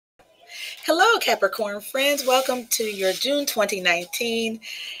Hello, Capricorn friends. Welcome to your June 2019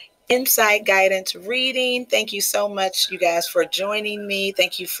 Insight Guidance reading. Thank you so much, you guys, for joining me.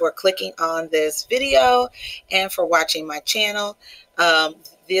 Thank you for clicking on this video and for watching my channel.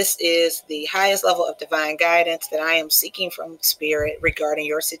 This is the highest level of divine guidance that I am seeking from Spirit regarding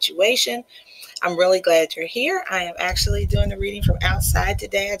your situation. I'm really glad you're here. I am actually doing the reading from outside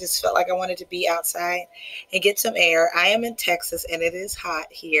today. I just felt like I wanted to be outside and get some air. I am in Texas and it is hot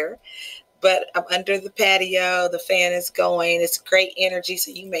here, but I'm under the patio. The fan is going. It's great energy,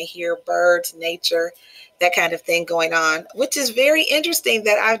 so you may hear birds, nature, that kind of thing going on, which is very interesting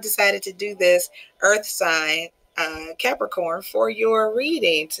that I've decided to do this earth sign Capricorn for your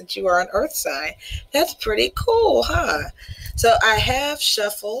reading since you are an earth sign. That's pretty cool, huh? So I have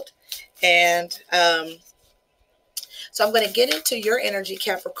shuffled and so I'm going to get into your energy,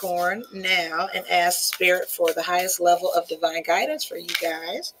 Capricorn, now and ask Spirit for the highest level of divine guidance for you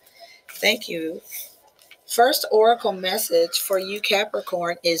guys. Thank you. First oracle message for you,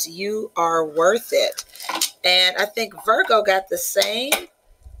 Capricorn, is you are worth it. And I think Virgo got the same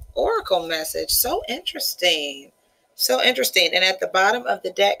oracle message. So interesting. So interesting. And at the bottom of the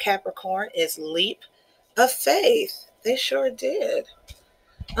deck, Capricorn, is leap of faith. They sure did.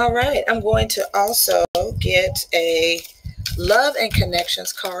 All right. I'm going to also get a love and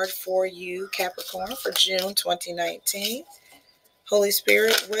connections card for you, Capricorn, for June 2019. Holy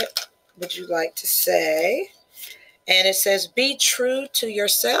Spirit, what would you like to say? And it says, be true to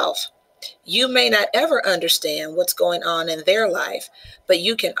yourself. You may not ever understand what's going on in their life, but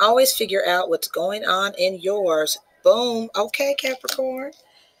you can always figure out what's going on in yours. Boom. Okay, Capricorn.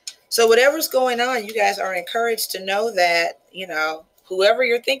 So whatever's going on, you guys are encouraged to know that, whoever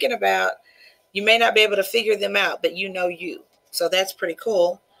you're thinking about, you may not be able to figure them out, but you know you. So that's pretty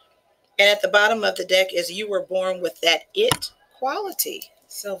cool. And at the bottom of the deck is you were born with that it quality.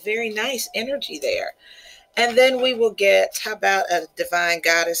 So very nice energy there. And then we will get, how about a Divine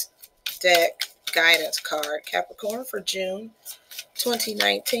Goddess deck guidance card, Capricorn, for June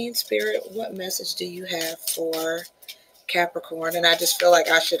 2019. Spirit, what message do you have for Capricorn? And I just feel like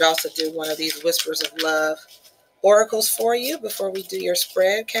I should also do one of these Whispers of Love oracles for you before we do your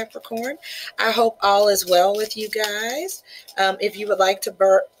spread, Capricorn. I hope all is well with you guys. If you would like to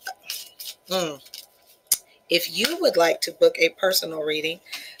book a personal reading,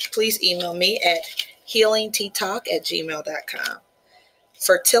 please email me at healingteatalk@gmail.com.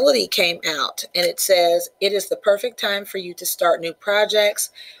 Fertility came out and it says, it is the perfect time for you to start new projects,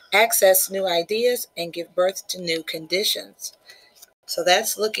 access new ideas, and give birth to new conditions. So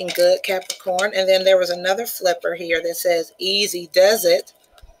that's looking good, Capricorn. And then there was another flipper here that says, easy does it.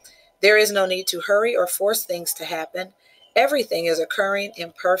 There is no need to hurry or force things to happen. Everything is occurring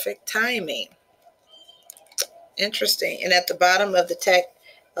in perfect timing. Interesting. And at the bottom of the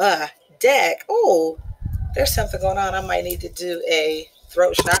deck, oh, there's something going on. I might need to do a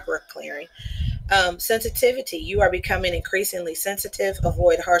throat chakra clearing. Sensitivity. You are becoming increasingly sensitive.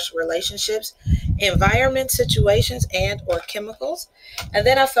 Avoid harsh relationships, environment, situations, and or chemicals. And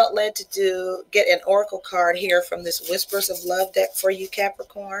then I felt led to get an oracle card here from this Whispers of Love deck for you,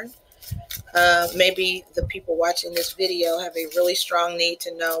 Capricorn. Maybe the people watching this video have a really strong need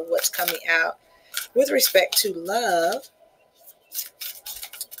to know what's coming out with respect to love.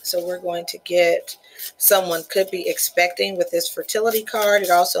 So we're going to get, someone could be expecting with this fertility card. It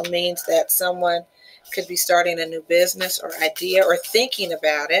also means that someone could be starting a new business or idea or thinking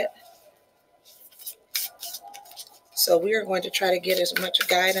about it. So we are going to try to get as much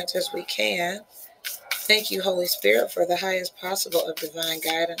guidance as we can. Thank you, Holy Spirit, for the highest possible of divine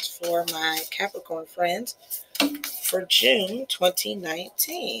guidance for my Capricorn friends for June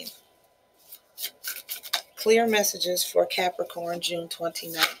 2019. Clear messages for Capricorn, June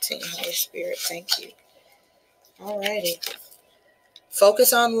 2019. Holy Spirit, thank you. All righty.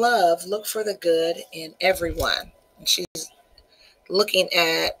 Focus on love. Look for the good in everyone. And she's looking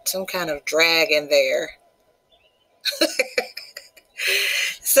at some kind of dragon there.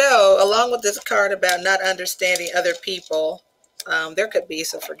 So, along with this card about not understanding other people, there could be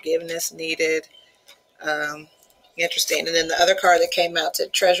some forgiveness needed. Interesting. And then the other card that came out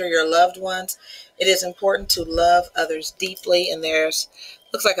said, treasure your loved ones. It is important to love others deeply. And there's,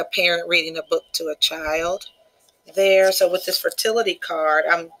 looks like a parent reading a book to a child there. So with this fertility card,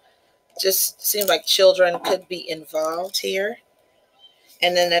 just seems like children could be involved here.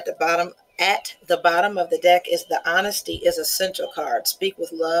 And then at the bottom of the deck is the honesty is essential card. Speak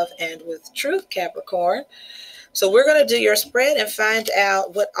with love and with truth, Capricorn. So we're going to do your spread and find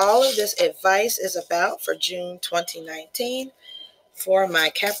out what all of this advice is about for June 2019 for my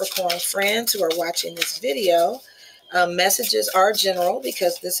Capricorn friends who are watching this video. Messages are general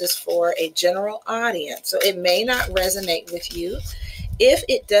because this is for a general audience. So it may not resonate with you. If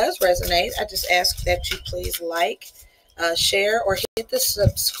it does resonate, I just ask that you please like, share, or hit the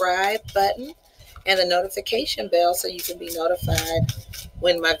subscribe button and the notification bell so you can be notified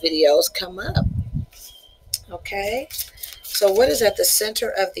when my videos come up. Okay, so what is at the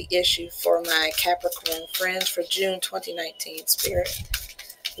center of the issue for my Capricorn friends for June 2019, Spirit?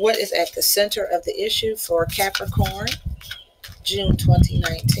 What is at the center of the issue for Capricorn, June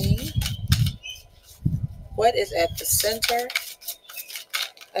 2019? What is at the center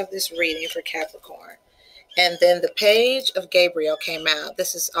of this reading for Capricorn? And then the page of Gabriel came out.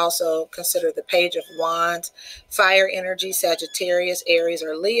 This is also considered the page of Wands, fire energy, Sagittarius, Aries,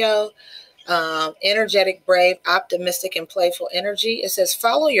 or Leo. Energetic, brave, optimistic, and playful energy. It says,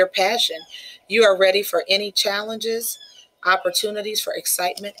 follow your passion. You are ready for any challenges, opportunities for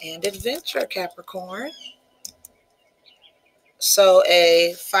excitement and adventure, Capricorn. So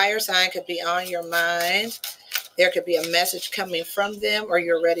a fire sign could be on your mind. There could be a message coming from them, or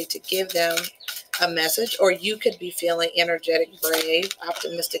you're ready to give them a message, or you could be feeling energetic, brave,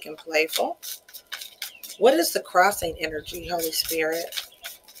 optimistic, and playful. What is the crossing energy, Holy Spirit?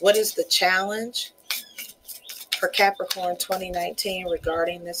 What is the challenge for Capricorn 2019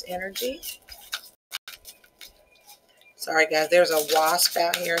 regarding this energy? Sorry, guys, there's a wasp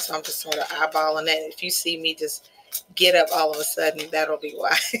out here, so I'm just sort of eyeballing it. If you see me just get up all of a sudden, that'll be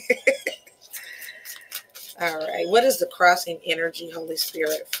why. All right, what is the crossing energy, Holy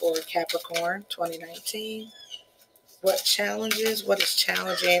Spirit, for Capricorn 2019? What is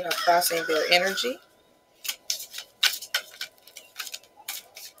challenging or crossing their energy?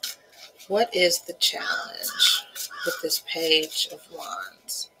 What is the challenge with this page of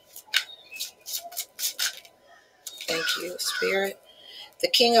wands? Thank you, Spirit. The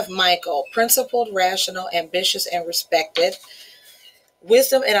King of Michael, principled, rational, ambitious, and respected.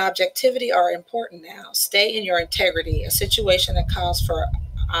 Wisdom and objectivity are important now. Stay in your integrity, a situation that calls for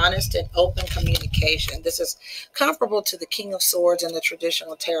honest and open communication. This is comparable to the King of Swords in the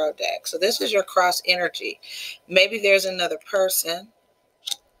traditional tarot deck. So this is your cross energy. Maybe there's another person.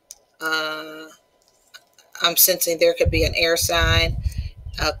 I'm sensing there could be an air sign,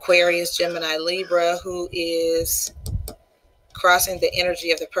 Aquarius, Gemini, Libra, who is crossing the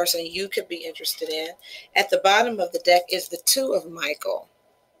energy of the person you could be interested in. At the bottom of the deck is the Two of Michael.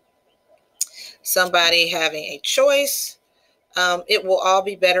 Somebody having a choice. It will all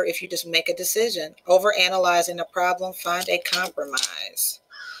be better if you just make a decision. Overanalyzing a problem, find a compromise.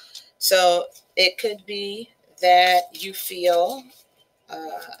 So it could be that you feel,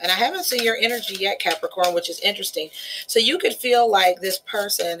 and I haven't seen your energy yet, Capricorn, which is interesting. So you could feel like this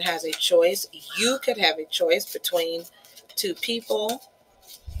person has a choice. You could have a choice between two people.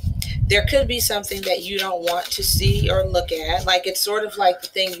 There could be something that you don't want to see or look at. Like it's sort of like the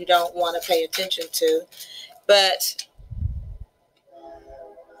thing you don't want to pay attention to. But,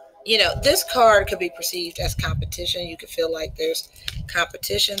 you know, this card could be perceived as competition. You could feel like there's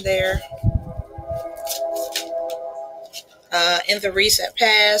competition there. In the recent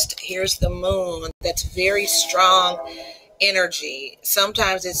past, here's the moon. That's very strong energy.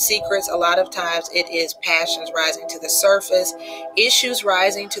 Sometimes it's secrets. A lot of times it is passions rising to the surface, issues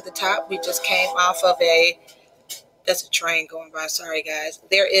rising to the top. We just came off of that's a train going by. Sorry, guys.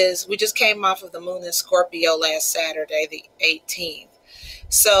 We just came off of the moon in Scorpio last Saturday, the 18th.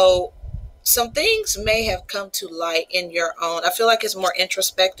 So some things may have come to light in your own. I feel like it's more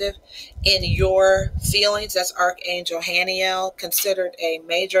introspective in your feelings. That's Archangel Haniel, considered a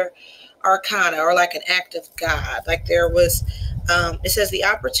major arcana or like an act of God. Like there was, it says the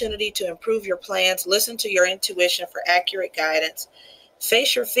opportunity to improve your plans, listen to your intuition for accurate guidance,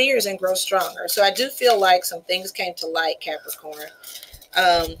 face your fears and grow stronger. So I do feel like some things came to light, Capricorn,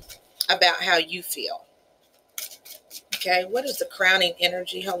 about how you feel. Okay, what is the crowning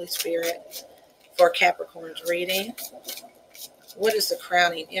energy, Holy Spirit, for Capricorn's reading? What is the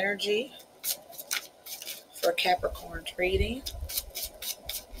crowning energy for Capricorn's reading?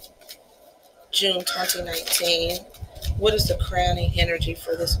 June 2019. What is the crowning energy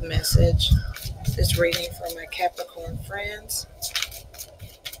for this message, this reading for my Capricorn friends?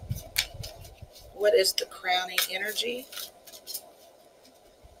 What is the crowning energy?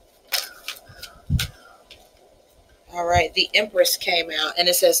 All right, the Empress came out, and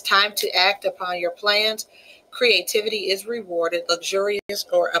it says, time to act upon your plans. Creativity is rewarded, luxurious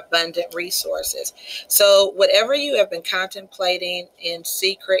or abundant resources. So whatever you have been contemplating in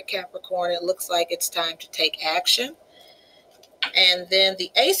secret, Capricorn, it looks like it's time to take action. And then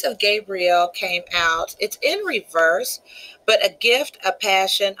the Ace of Gabriel came out. It's in reverse, but a gift, a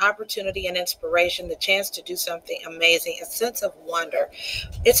passion, opportunity, and inspiration, the chance to do something amazing, a sense of wonder.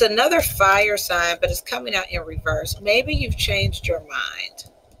 It's another fire sign, but it's coming out in reverse. Maybe you've changed your mind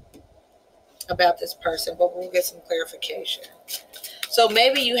about this person, but we'll get some clarification. So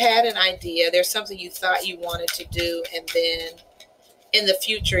maybe you had an idea. There's something you thought you wanted to do, and then in the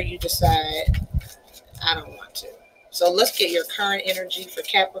future you decide, I don't want to. So let's get your current energy for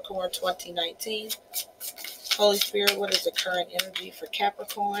Capricorn 2019. Holy Spirit, what is the current energy for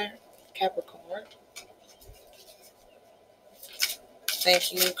Capricorn? Capricorn.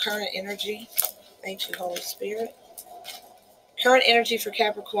 Thank you. Current energy. Thank you, Holy Spirit. Current energy for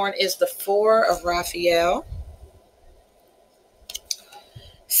Capricorn is the Four of Raphael.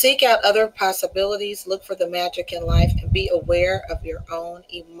 Seek out other possibilities, look for the magic in life, and be aware of your own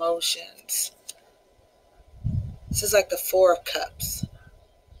emotions. This is like the Four of Cups.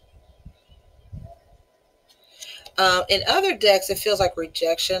 In other decks, it feels like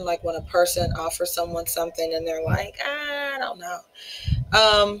rejection, like when a person offers someone something and they're like, I don't know.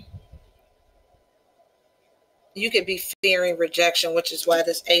 You could be fearing rejection, which is why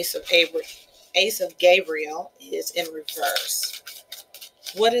this Ace of Gabriel is in reverse.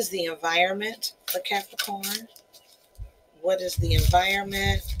 What is the environment for Capricorn? What is the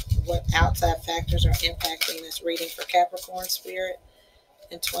environment? What outside factors are impacting this reading for Capricorn Spirit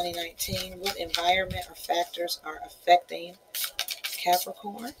in 2019? What environment or factors are affecting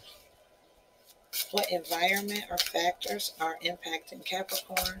Capricorn? What environment or factors are impacting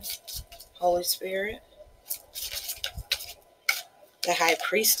Capricorn? Holy Spirit. The High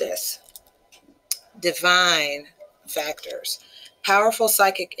Priestess. Divine factors. Powerful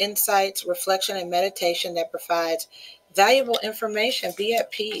psychic insights, reflection, and meditation that provides valuable information. Be at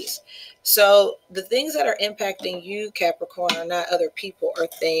peace. So the things that are impacting you, Capricorn, are not other people or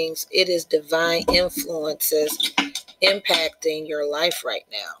things. It is divine influences impacting your life right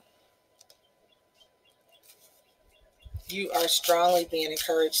now. You are strongly being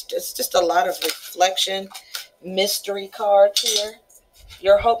encouraged. It's just a lot of reflection. Mystery card here.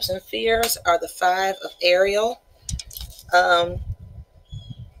 Your hopes and fears are the Five of Ariel.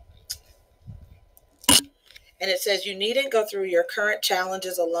 And it says you needn't go through your current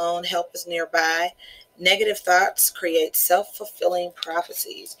challenges alone. Help is nearby. Negative thoughts create self-fulfilling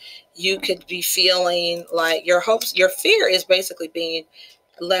prophecies. You could be feeling like your fear is basically being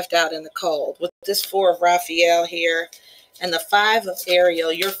left out in the cold. With this Four of Raphael here and the Five of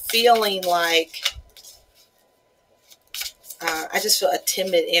Ariel, you're feeling like, I just feel a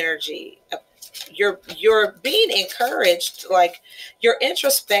timid energy. You're being encouraged, like your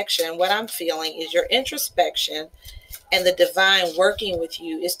introspection. What I'm feeling is your introspection and the divine working with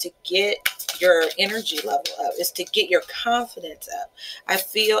you is to get your energy level up, is to get your confidence up. I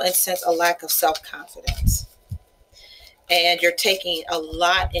feel and sense a lack of self-confidence. And you're taking a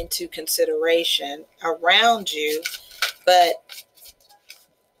lot into consideration around you, but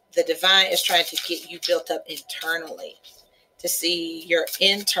the divine is trying to get you built up internally to see your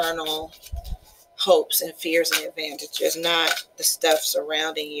internal hopes and fears and advantages, not the stuff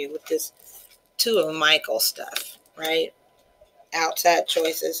surrounding you with this Two of Michael stuff, right? Outside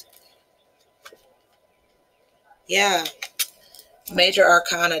choices. Yeah. Major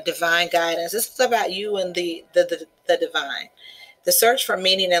Arcana, divine guidance. This is about you and the divine. The search for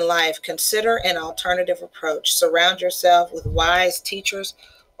meaning in life. Consider an alternative approach. Surround yourself with wise teachers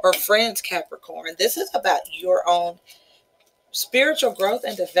or friends, Capricorn. This is about your own spiritual growth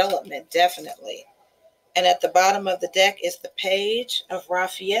and development, definitely. And at the bottom of the deck is the Page of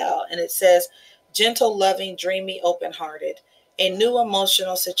Raphael. And it says, gentle, loving, dreamy, open-hearted. A new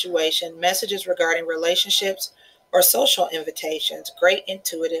emotional situation, messages regarding relationships or social invitations, great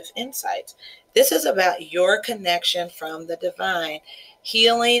intuitive insights. This is about your connection from the divine,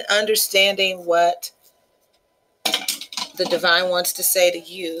 healing, understanding what the divine wants to say to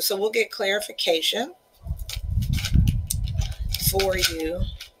you. So we'll get clarification for you,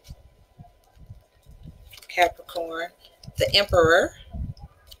 Capricorn. The Emperor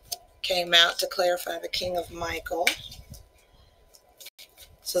came out to clarify the King of Michael.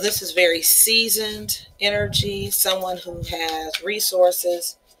 So this is very seasoned energy, someone who has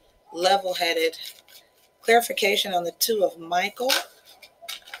resources, level-headed. Clarification on the Two of Michael.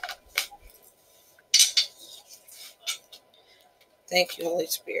 Thank you, Holy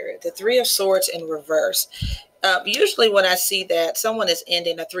Spirit. The Three of Swords in reverse. Usually when I see that, someone is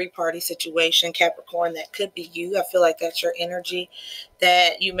ending a three-party situation, Capricorn, that could be you. I feel like that's your energy,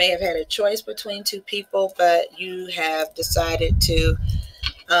 that you may have had a choice between two people, but you have decided to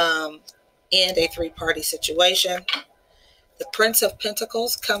end a three-party situation. The Prince of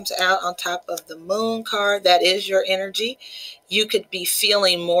Pentacles comes out on top of the Moon card. That is your energy. You could be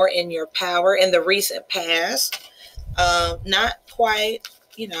feeling more in your power in the recent past. Not quite,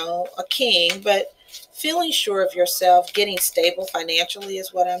 a king, but feeling sure of yourself, getting stable financially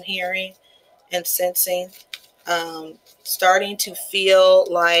is what I'm hearing and sensing. Starting to feel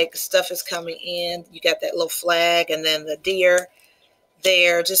like stuff is coming in. You got that little flag and then the deer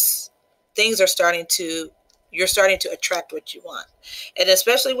there. Just things are you're starting to attract what you want. And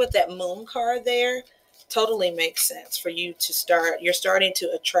especially with that Moon card there, totally makes sense for you to you're starting to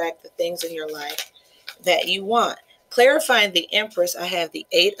attract the things in your life that you want. Clarifying the Empress, I have the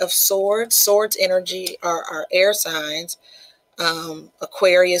Eight of Swords. Swords energy are our air signs,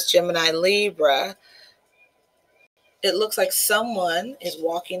 Aquarius, Gemini, Libra. It looks like someone is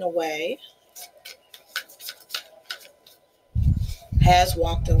walking away, has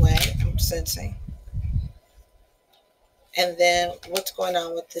walked away, I'm sensing. And then what's going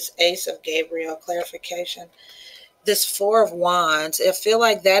on with this Ace of Gabriel? Clarification. This Four of Wands, I feel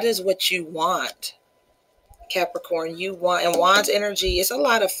like that is what you want, Capricorn. You want, and Wands energy, it's a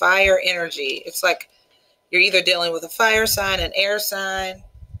lot of fire energy. It's like you're either dealing with a fire sign, an air sign.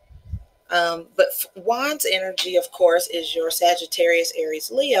 But Wands energy, of course, is your Sagittarius, Aries,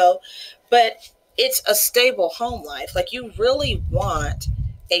 Leo. But it's a stable home life. Like you really want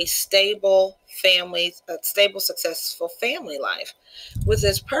a stable family, a stable, successful family life with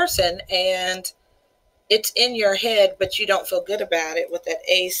this person. And it's in your head, but you don't feel good about it with that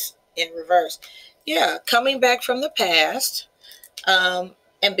Ace in reverse. Yeah, coming back from the past and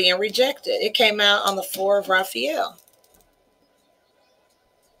being rejected. It came out on the Four of Raphael.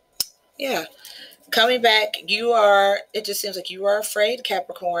 Yeah. Coming back, it just seems like you are afraid,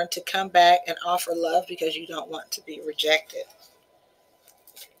 Capricorn, to come back and offer love because you don't want to be rejected.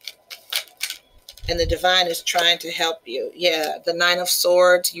 And the divine is trying to help you. Yeah, the Nine of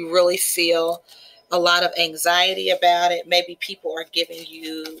Swords, you really feel a lot of anxiety about it. Maybe people are giving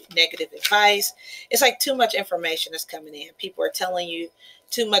you negative advice. It's like too much information is coming in. People are telling you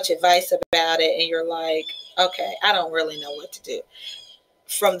too much advice about it, and you're like, okay, I don't really know what to do.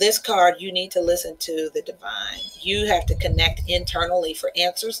 From this card, you need to listen to the divine. You have to connect internally for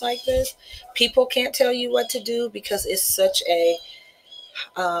answers like this. People can't tell you what to do because it's such a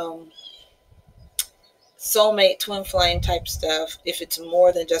soulmate, twin flame type stuff. If it's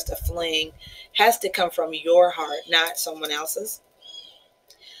more than just a fling, has to come from your heart, not someone else's.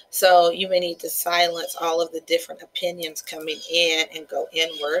 So you may need to silence all of the different opinions coming in and go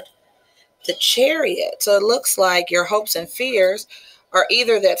inward. The Chariot. So it looks like your hopes and fears are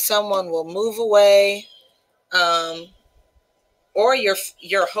either that someone will move away, or your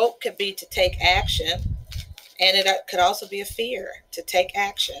hope could be to take action, and it could also be a fear to take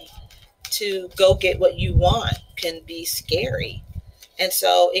action. To go get what you want can be scary, and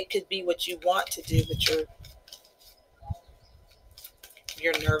so it could be what you want to do, but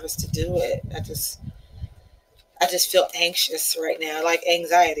you're nervous to do it. I just feel anxious right now, like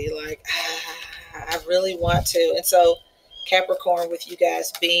anxiety, like I really want to. And so Capricorn, with you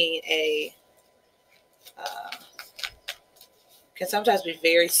guys being can sometimes be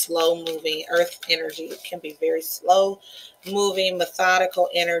very slow moving. Earth energy, it can be very slow moving, methodical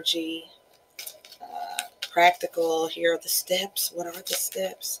energy, practical. Here are the steps. What are the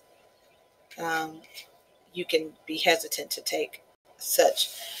steps? You can be hesitant to take such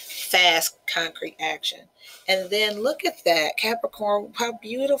fast, concrete action. And then look at that, Capricorn, how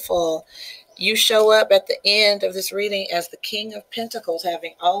beautiful. You show up at the end of this reading as the King of Pentacles,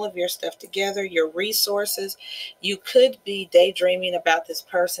 having all of your stuff together, your resources. You could be daydreaming about this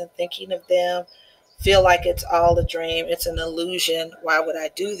person, thinking of them, feel like it's all a dream, it's an illusion. Why would I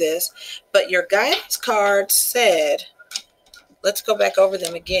do this? But your guidance card said, let's go back over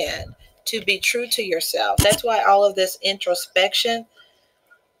them again, to be true to yourself. That's why all of this introspection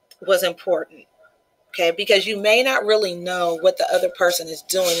was important. Okay, because you may not really know what the other person is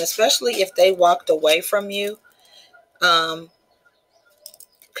doing, especially if they walked away from you. Could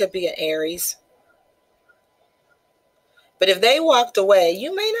be an Aries. But if they walked away,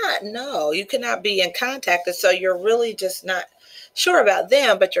 you may not know. You could not be in contact. And so you're really just not sure about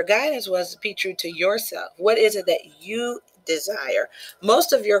them. But your guidance was to be true to yourself. What is it that you desire?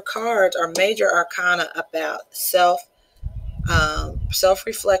 Most of your cards are major arcana about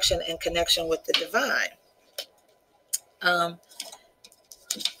self-reflection and connection with the divine.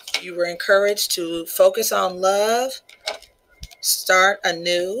 You were encouraged to focus on love, start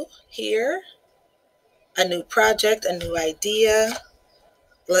anew here, a new project, a new idea.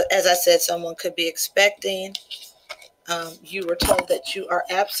 As I said, someone could be expecting. You were told that you are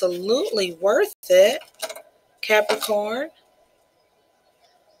absolutely worth it, Capricorn.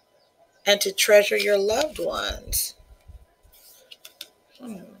 and to treasure your loved ones.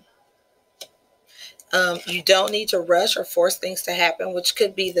 You don't need to rush or force things to happen, which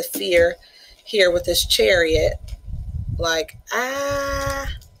could be the fear here with this Chariot. Like, I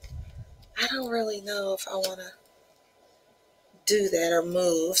don't really know if I want to do that or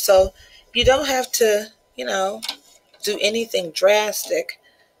move. So you don't have to, do anything drastic.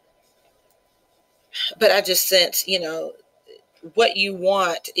 But I just sense, what you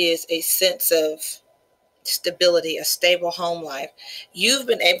want is a sense of stability, a stable home life. You've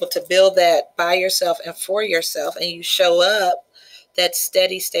been able to build that by yourself and for yourself, and you show up. That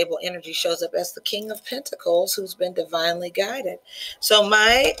steady, stable energy shows up as the King of Pentacles who's been divinely guided. So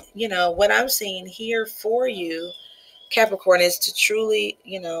what I'm seeing here for you, Capricorn, is to truly,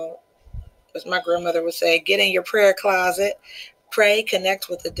 as my grandmother would say, get in your prayer closet, pray, connect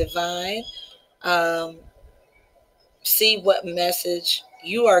with the divine, see what message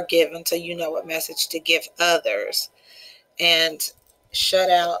you are given so you know what message to give others, and shut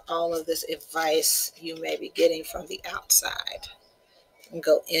out all of this advice you may be getting from the outside and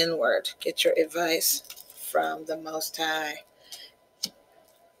go inward. Get your advice from the Most High.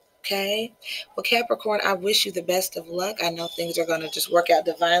 Okay. Well, Capricorn, I wish you the best of luck. I know things are going to just work out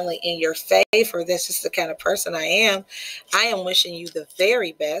divinely in your favor. This is the kind of person I am. I am wishing you the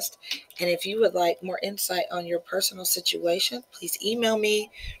very best. And if you would like more insight on your personal situation, please email me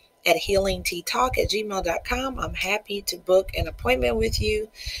at healingttalk@gmail.com. I'm happy to book an appointment with you,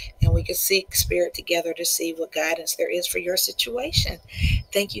 and we can seek spirit together to see what guidance there is for your situation.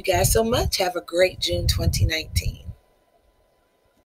 Thank you guys so much. Have a great June 2019.